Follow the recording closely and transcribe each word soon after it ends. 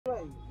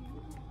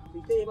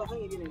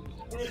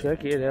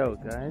Check it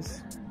out,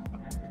 guys.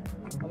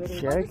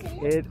 Check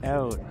it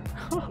out.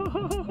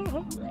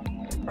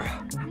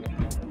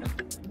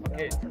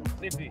 Okay,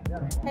 safety.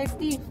 Hey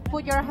Steve,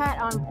 put your hat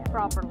on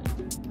properly.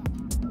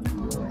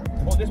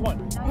 Oh, this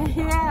one.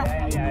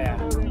 Yeah.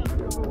 Yeah.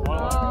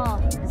 Oh.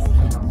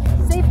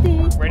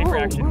 Safety. Ready for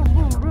action.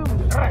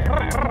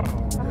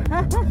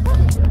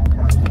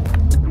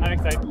 I'm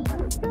excited.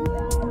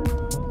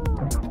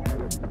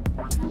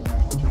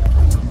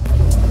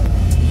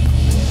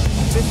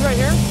 This right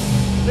here,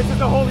 this is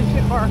the holy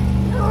shit bar.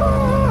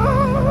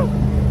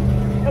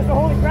 That's the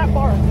holy crap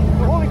bar.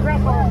 The holy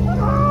crap bar.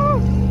 Oh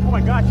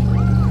my gosh.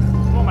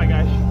 Oh my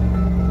gosh.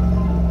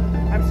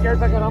 I'm scared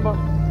like a number.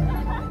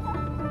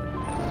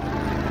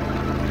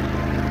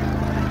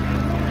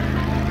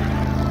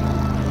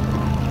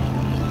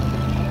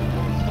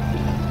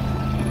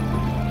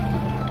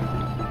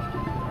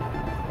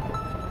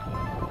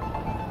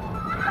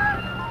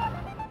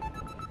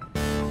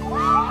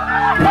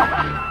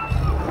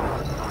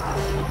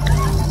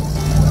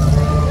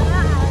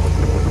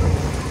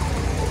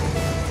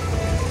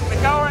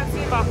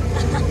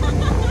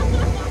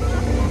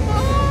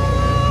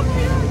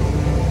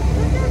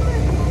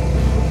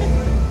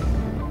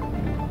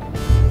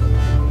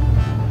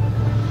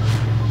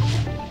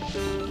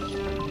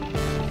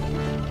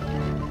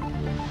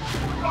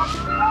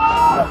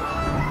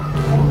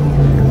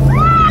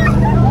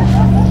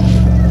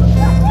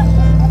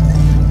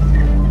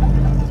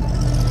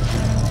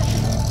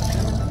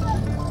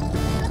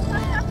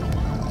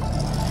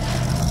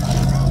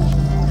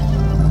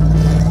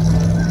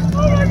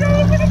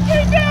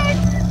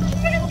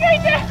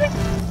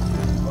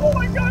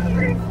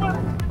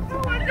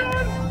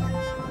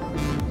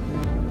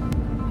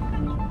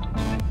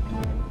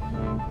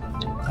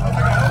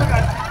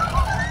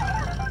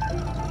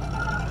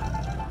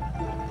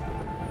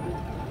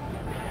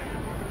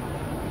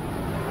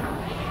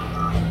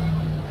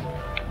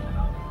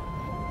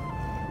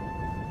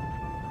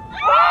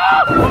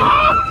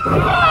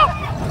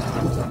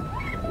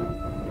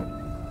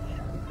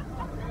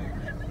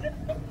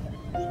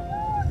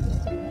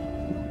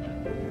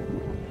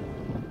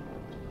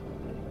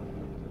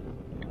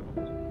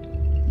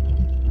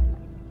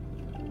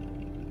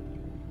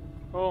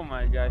 Oh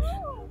my gosh.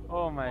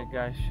 Oh my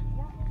gosh.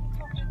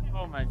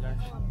 Oh my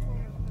gosh.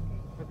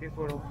 Okay,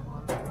 photo.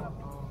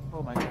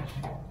 Oh my gosh.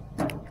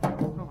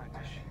 Oh my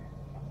gosh.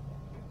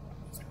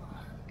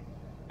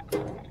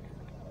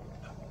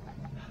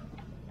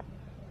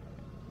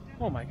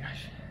 Oh my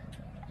gosh.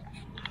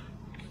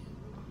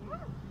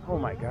 Oh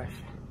my gosh.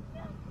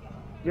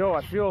 Yo,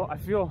 I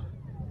feel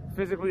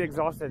physically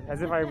exhausted,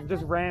 as if I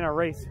just ran a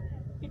race.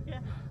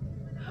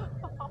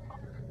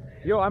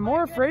 Yo, I'm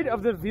more afraid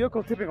of the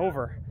vehicle tipping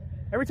over.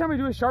 Every time I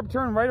do a sharp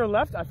turn right or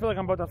left, I feel like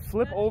I'm about to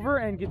flip over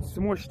and get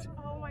smushed.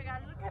 Oh my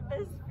god, look at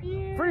this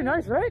view. Pretty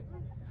nice, right?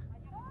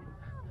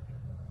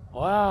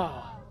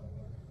 Wow.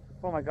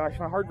 Oh my gosh,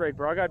 my heart rate,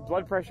 bro. I got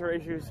blood pressure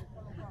issues.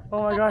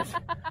 Oh my gosh.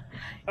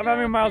 I'm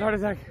having a mild heart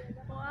attack.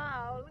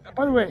 Wow.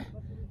 By the way,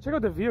 check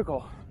out the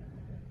vehicle.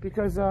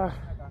 Because at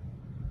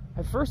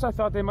first I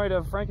thought they might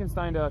have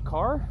Frankensteined a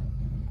car,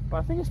 but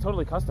I think it's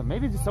totally custom.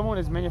 Maybe someone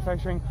is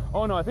manufacturing.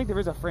 Oh no, I think there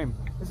is a frame.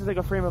 This is like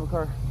a frame of a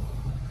car.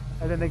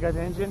 And then they got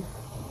the engine.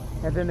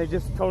 And then they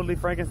just totally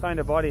Frankensteined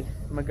a body.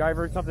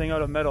 MacGyvered something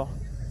out of metal.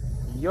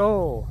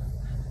 Yo.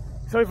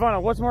 So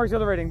Ivana, what's more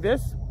exhilarating,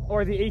 this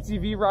or the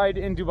ATV ride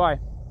in Dubai?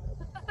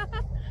 I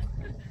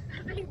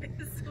think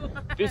this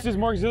one. This is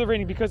more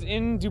exhilarating because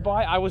in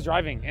Dubai I was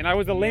driving and I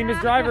was the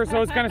lamest driver,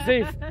 so it's kind of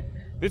safe.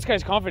 This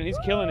guy's confident, he's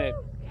killing it.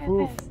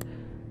 Oof.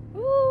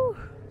 Woo.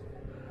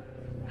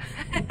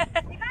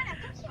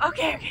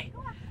 Okay.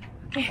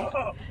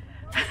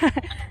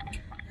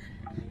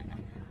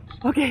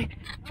 Okay.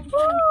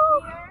 Woo.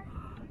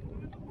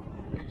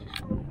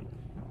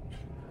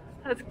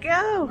 Let's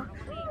go.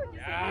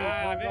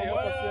 Yeah,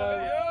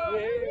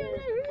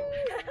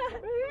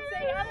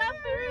 Say I love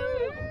Peru.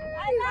 I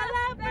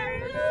love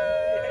Peru.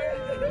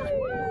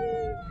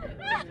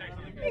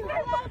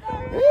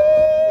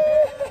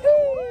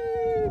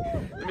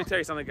 Let me tell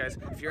you something, guys.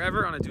 If you're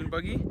ever on a dune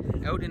buggy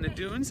out in the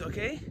dunes,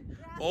 okay,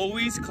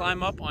 always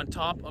climb up on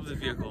top of the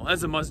vehicle.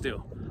 That's a must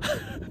do.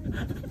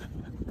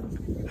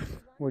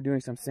 We're doing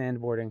some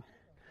sandboarding.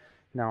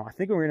 Now, I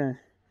think we're gonna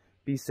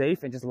be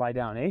safe and just lie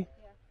down, eh? Yeah.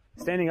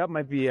 Standing up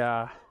might be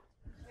a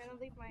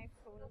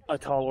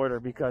tall order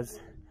because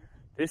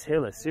this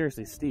hill is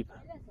seriously steep.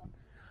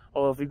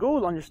 Although if you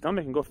go on your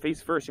stomach and go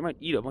face first, you might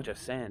eat a bunch of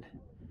sand.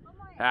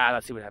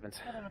 Let's see what happens.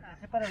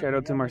 Shout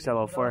out to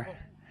Marcelo for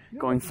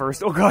going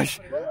first. Oh gosh!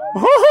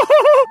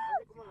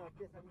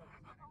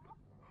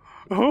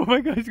 Oh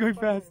my gosh, going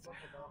fast.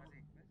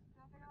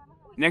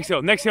 Next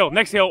hill, next hill,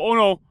 next hill. Oh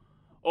no!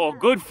 Oh,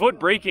 good foot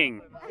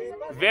braking.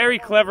 Very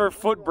clever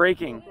foot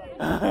braking.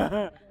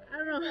 I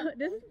don't know.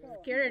 This is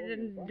scarier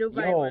than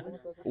Dubai one.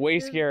 Way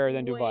scarier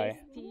than Dubai. Way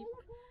steep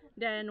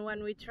than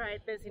when we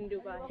tried this in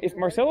Dubai. If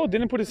Marcelo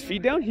didn't put his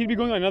feet down, he'd be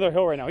going on another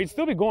hill right now. He'd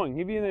still be going.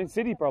 He'd be in the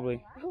city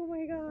probably. Oh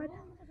my god.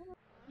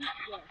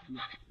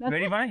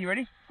 Ready, Ivana? You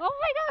ready? Oh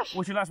my gosh!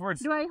 What's your last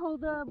words? Do I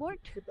hold the board?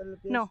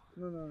 No.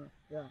 No.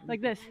 Yeah.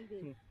 Like this?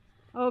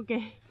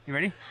 Okay. You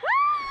ready?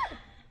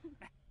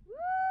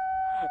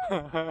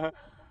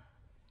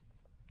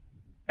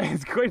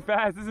 It's quite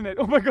fast, isn't it?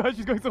 Oh my gosh,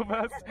 she's going so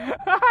fast.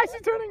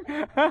 She's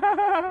turning.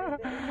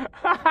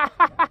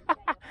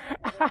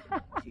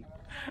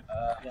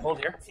 Hold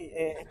here.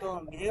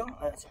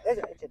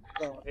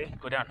 Okay,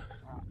 go down.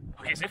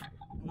 Okay, safe?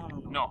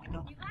 No.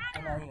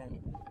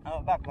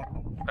 Back.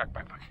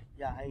 Back.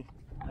 Yeah,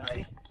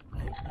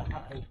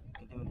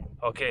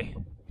 Okay.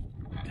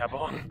 Tap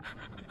on.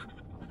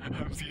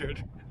 I'm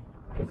scared.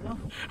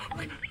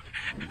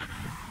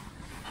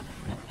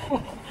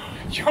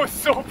 You're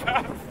so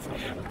fast.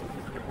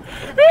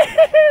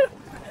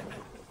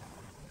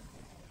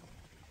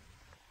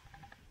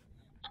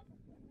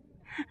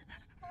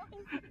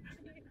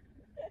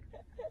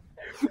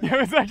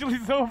 Yeah, it's actually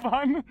so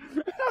fun.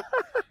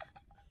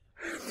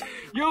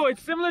 Yo,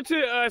 it's similar to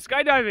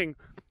skydiving,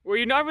 where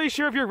you're not really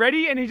sure if you're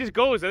ready, and he just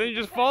goes, and then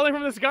you're just falling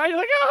from the sky. You're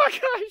like, oh my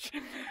gosh!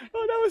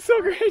 Oh, that was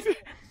so great. It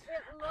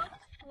looks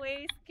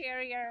way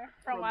scarier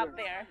from up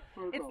there.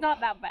 It's not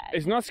that bad.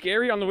 It's not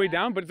scary on the way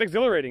down, but it's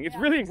exhilarating. It's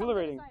really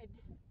exhilarating.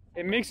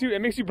 It makes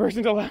you burst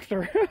into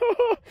laughter.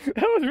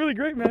 That was really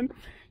great, man.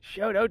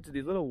 Shout out to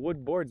these little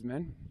wood boards,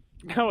 man.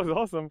 That was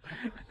awesome.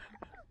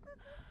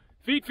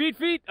 Feet.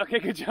 Okay,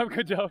 good job.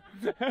 Good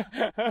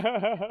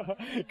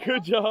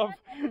job.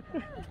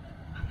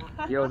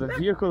 Yo, the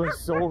vehicle is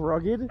so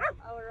rugged.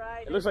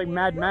 Alright. It looks like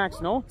Mad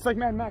Max, no? It's like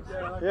Mad Max.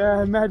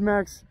 Yeah, Mad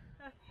Max.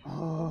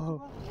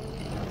 Oh.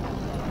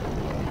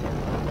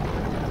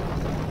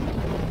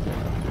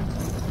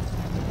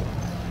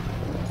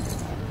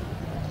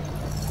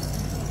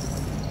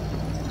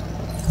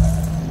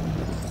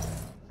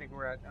 I think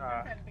we're at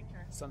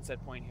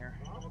Sunset Point here.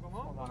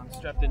 Hold on, I'm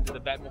strapped into the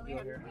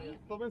Batmobile here.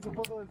 There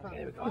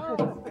we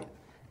go.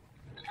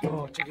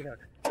 Oh, check it out.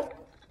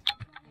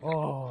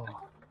 Oh,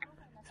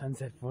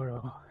 sunset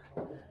photo.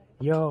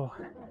 Yo,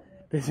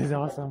 this is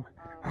awesome.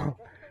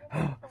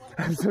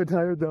 I'm so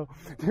tired though.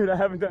 Dude, I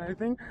haven't done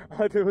anything.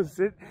 All I did was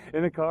sit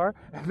in the car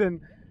and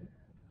then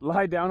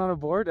lie down on a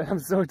board, and I'm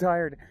so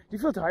tired. Do you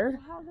feel tired?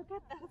 Wow, look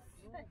at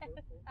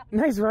that.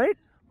 Nice, right?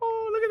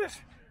 Oh, look at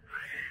this.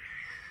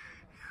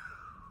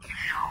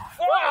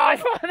 Oh, I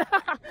found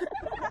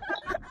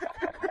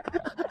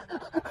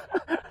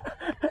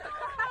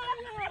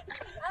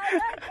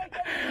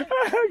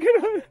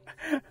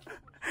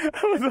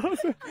That was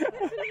awesome.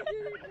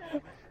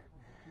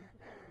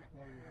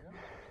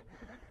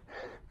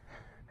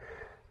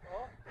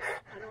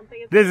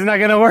 This is not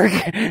gonna work.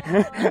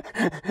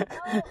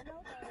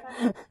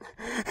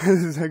 This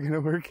is not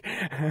gonna work.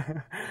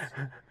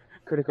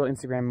 Critical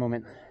Instagram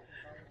moment.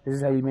 This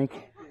is how you make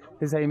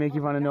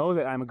you want to know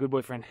that I'm a good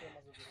boyfriend.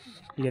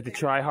 You have to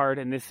try hard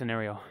in this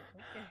scenario.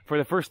 For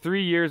the first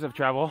 3 years of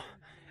travel,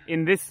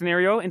 in this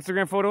scenario,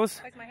 Instagram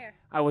photos, Where's my hair?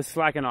 I was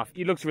slacking off.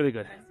 It looks really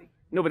good.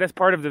 No, but that's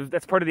part of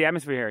the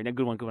atmosphere here. Yeah,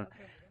 good one. Okay.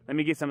 Let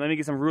me get some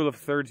rule of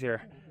thirds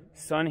here.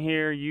 Sun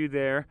here, you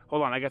there.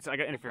 Hold on, I got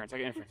interference.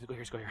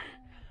 Let's go here.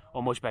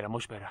 Oh, much better.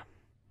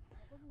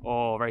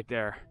 Oh, right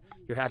there.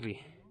 You're happy.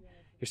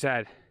 You're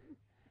sad.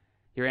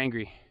 You're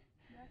angry.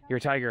 You're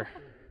a tiger.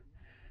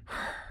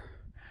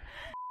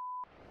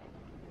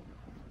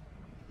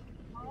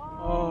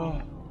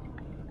 Oh.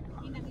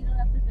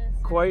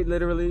 Quite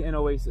literally an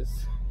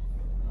oasis.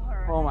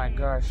 Oh my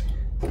gosh.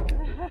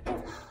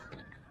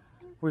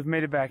 We've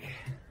made it back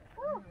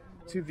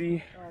to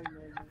the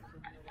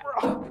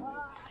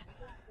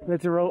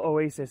literal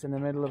oasis in the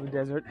middle of the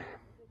desert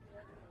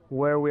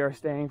where we are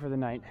staying for the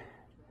night.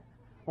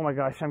 Oh my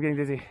gosh, I'm getting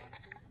dizzy.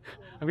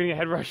 I'm getting a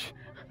head rush.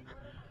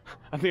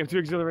 I think I'm too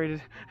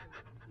exhilarated.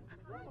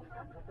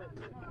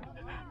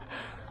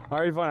 All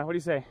right, Ivana, what do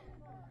you say?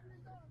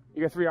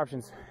 You got 3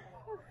 options.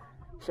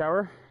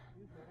 Shower,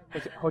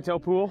 hotel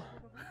pool,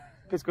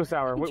 pisco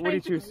sour. What do you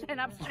choose?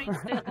 And I'm straight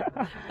still.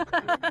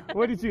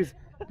 What do you choose?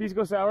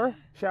 Pisco sour,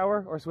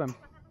 shower, or swim?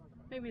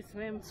 Maybe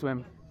swim.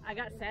 Swim. I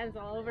got sands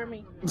all over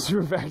me.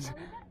 True fact.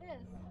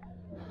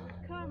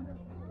 Come.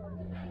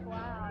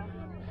 Wow.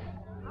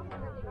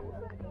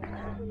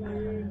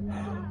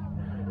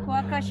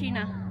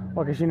 Huacachina.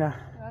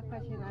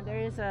 There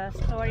is a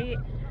story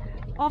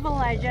of a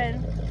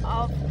legend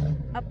of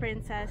a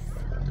princess,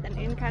 an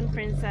Incan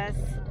princess,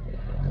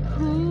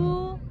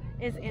 who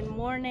is in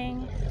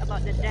mourning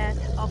about the death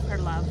of her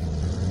love,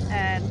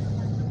 and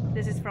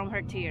this is from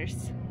her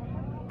tears.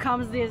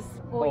 Comes this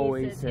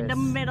oasis in the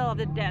middle of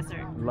the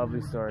desert.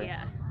 Lovely story.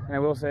 Yeah. And I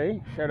will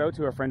say, shout out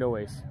to our friend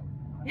Oasis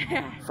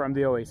from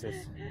the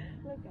Oasis.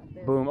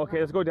 Boom. Okay,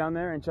 let's go down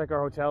there and check our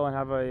hotel and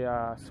have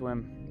a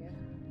swim.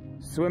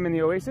 Swim in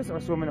the Oasis or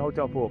swim in the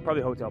hotel pool?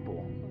 Probably hotel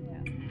pool.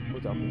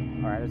 Hotel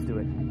pool. All right, let's do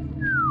it.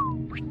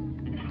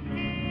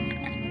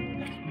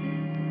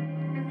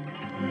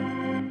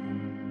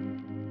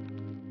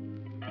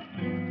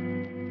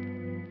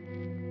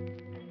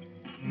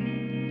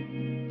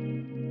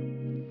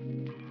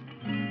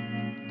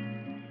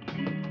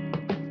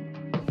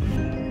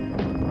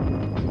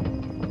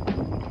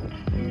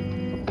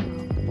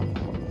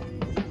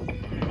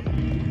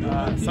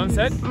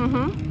 sunset,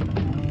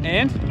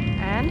 and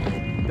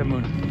the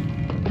moon.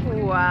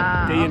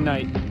 Wow. Day and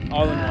night,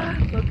 all in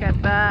one. Look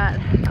at that.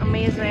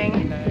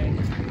 Amazing.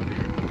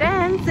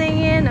 Dancing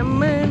in the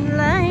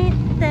moonlight.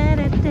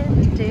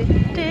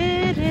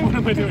 What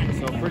am I doing?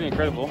 So pretty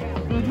incredible.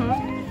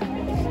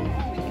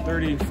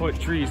 30-foot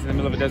trees in the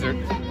middle of a desert.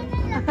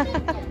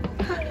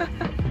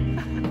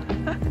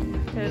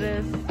 It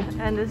is.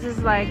 And this is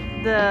like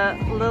the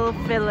little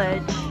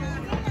village.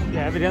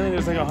 Yeah, evidently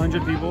there's like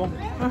 100 people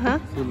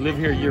who live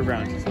here year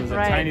round. So there's a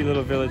tiny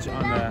little village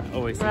on the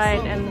oasis.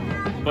 Right,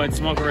 and but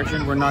small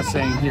correction, we're not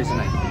staying here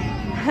tonight.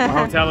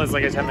 Our hotel is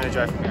like a 10-minute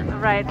drive from here.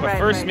 Right, but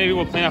first, maybe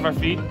we'll clean off our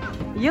feet.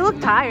 You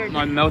look tired.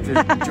 My mouth is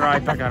dry,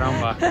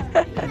 pacaramba.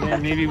 And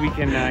then maybe we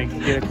can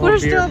get a cold We're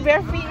beer. still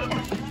bare feet.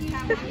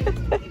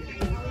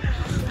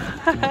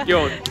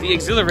 Yo, the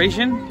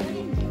exhilaration,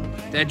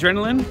 the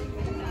adrenaline,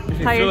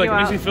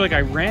 makes me feel like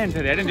I ran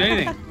today. I didn't do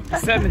anything. I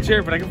sat in the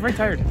chair, but I'm very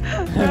tired.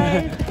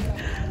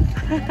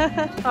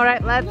 All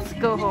right, let's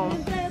go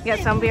home. Get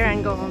some beer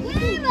and go home.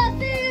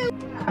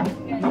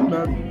 Not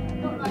bad.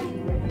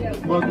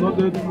 But not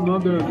the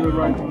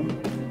right one.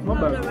 Not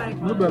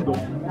bad. Not bad though.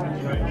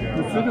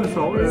 The sweet and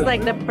sour. It's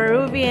like the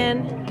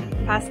Peruvian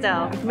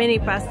pastel, mini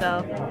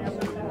pastel.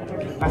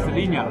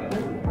 Pastelina.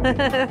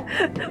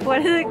 What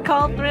is it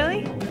called,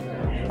 really?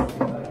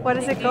 What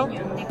is it called?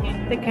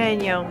 The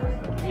Caño.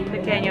 The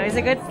Caño. Is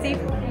it good, Steve?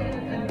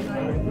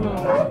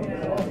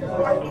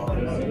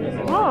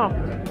 Oh,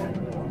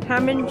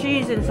 ham and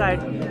cheese inside.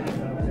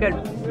 Good.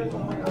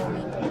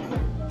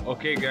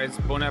 Okay, guys,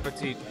 bon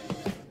appetit.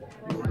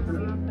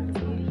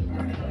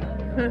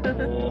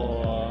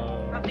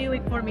 Happy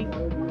week for me.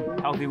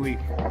 Healthy week.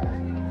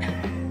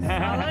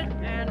 Salad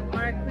and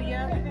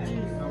maracuja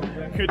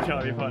juice. Good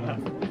job, Ivana.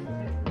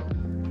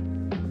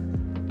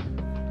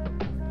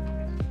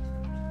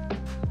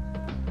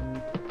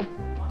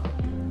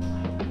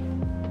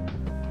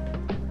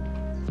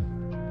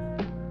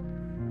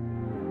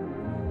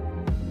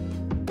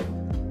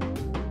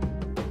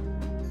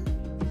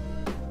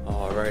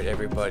 Alright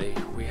everybody,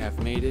 we have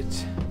made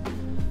it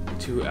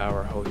to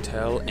our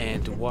hotel,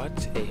 and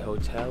what a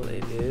hotel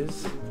it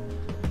is.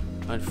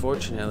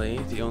 Unfortunately,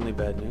 the only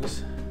bad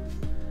news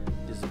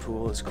is the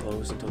pool is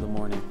closed until the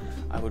morning.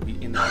 I would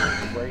be in the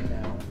pool right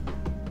now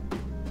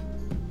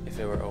if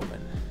it were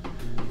open.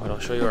 But I'll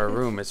show you our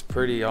room, it's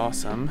pretty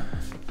awesome.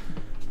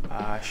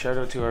 Shout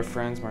out to our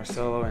friends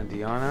Marcelo and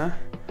Diana.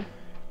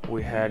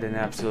 We had an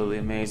absolutely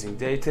amazing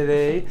day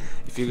today.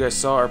 If you guys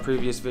saw our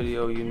previous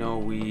video, you know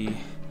we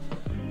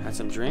had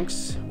some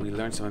drinks. We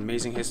learned some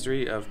amazing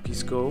history of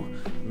pisco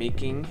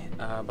making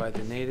by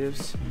the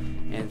natives.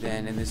 And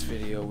then in this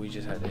video, we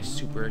just had a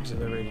super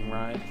exhilarating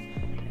ride.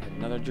 Had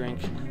another drink.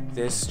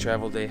 This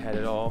travel day had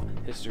it all.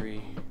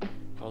 History,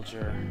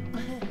 culture,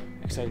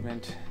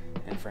 excitement,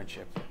 and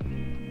friendship.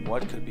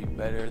 What could be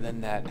better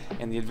than that?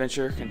 And the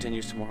adventure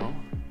continues tomorrow,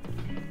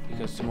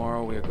 because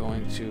tomorrow we are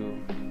going to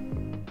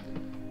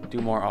do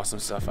more awesome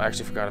stuff. I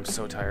actually forgot, I'm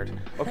so tired.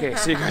 Okay,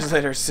 see you guys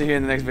later. See you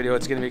in the next video.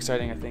 It's gonna be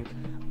exciting, I think.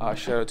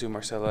 Shout out to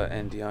Marcella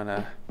and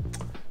Diana.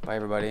 Bye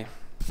everybody.